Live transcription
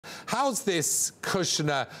How's this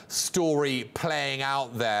Kushner story playing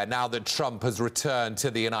out there now that Trump has returned to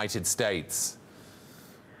the United States?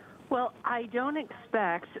 Well, I don't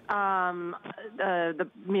expect the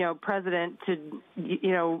president to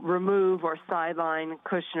remove or sideline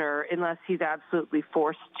Kushner unless he's absolutely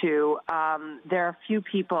forced to. There are few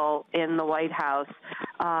people in the White House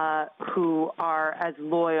who are as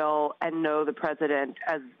loyal and know the president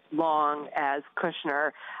as long as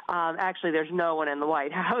Kushner. Actually, there's no one in the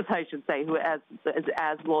White House, I should say, who is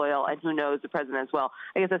as loyal and who knows the president as well.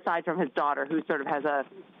 I guess aside from his daughter, who sort of has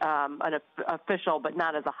an official but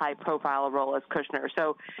not as a high-profile role as Kushner.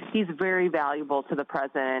 So he's very valuable to the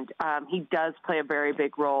president. He does play a very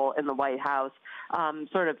big role in the White House,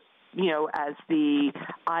 as the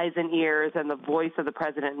eyes and ears and the voice of the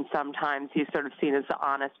president, and sometimes he's sort of seen as the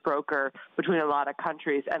honest broker between a lot of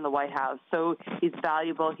countries and the White House. So he's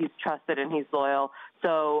valuable, he's trusted, and he's loyal.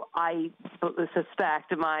 So I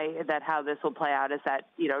suspect that how this will play out is that,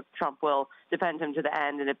 Trump will defend him to the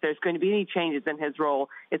end. And if there's going to be any changes in his role,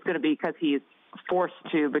 it's going to be because he's forced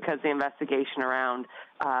to, because the investigation around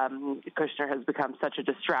Kushner has become such a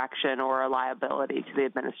distraction or a liability to the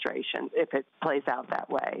administration, if it plays out that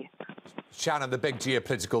way. Shannon, the big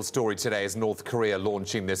geopolitical story today is North Korea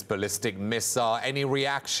launching this ballistic missile. Any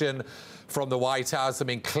reaction from the White House? I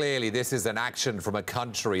mean, clearly this is an action from a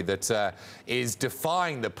country that is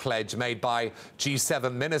defying the pledge made by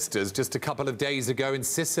G7 ministers just a couple of days ago in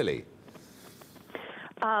Sicily.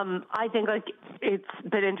 I think it's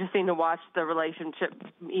been interesting to watch the relationship,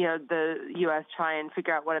 the U.S. try and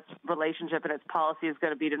figure out what its relationship and its policy is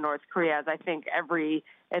going to be to North Korea, as I think every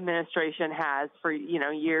administration has for,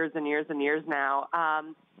 years and years and years now.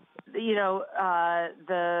 They've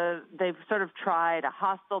sort of tried a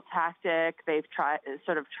hostile tactic. They've tried the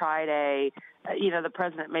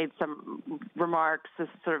president made some remarks.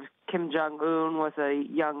 Sort of Kim Jong-un was a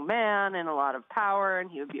young man and a lot of power,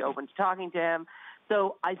 and he would be open to talking to him.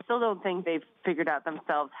 So I still don't think they've figured out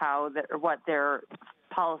themselves what their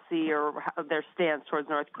policy or their stance towards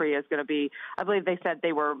North Korea is going to be. I believe they said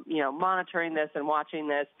they were, monitoring this and watching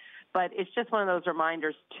this, but it's just one of those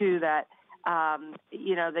reminders too that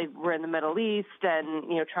they were in the Middle East and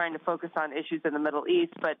trying to focus on issues in the Middle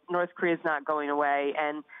East, but North Korea is not going away.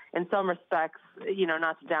 And in some respects,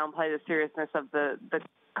 not to downplay the seriousness of the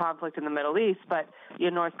conflict in the Middle East, but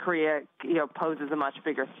North Korea, poses a much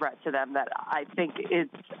bigger threat to them that I think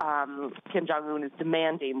it's Kim Jong-un is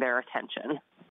demanding their attention.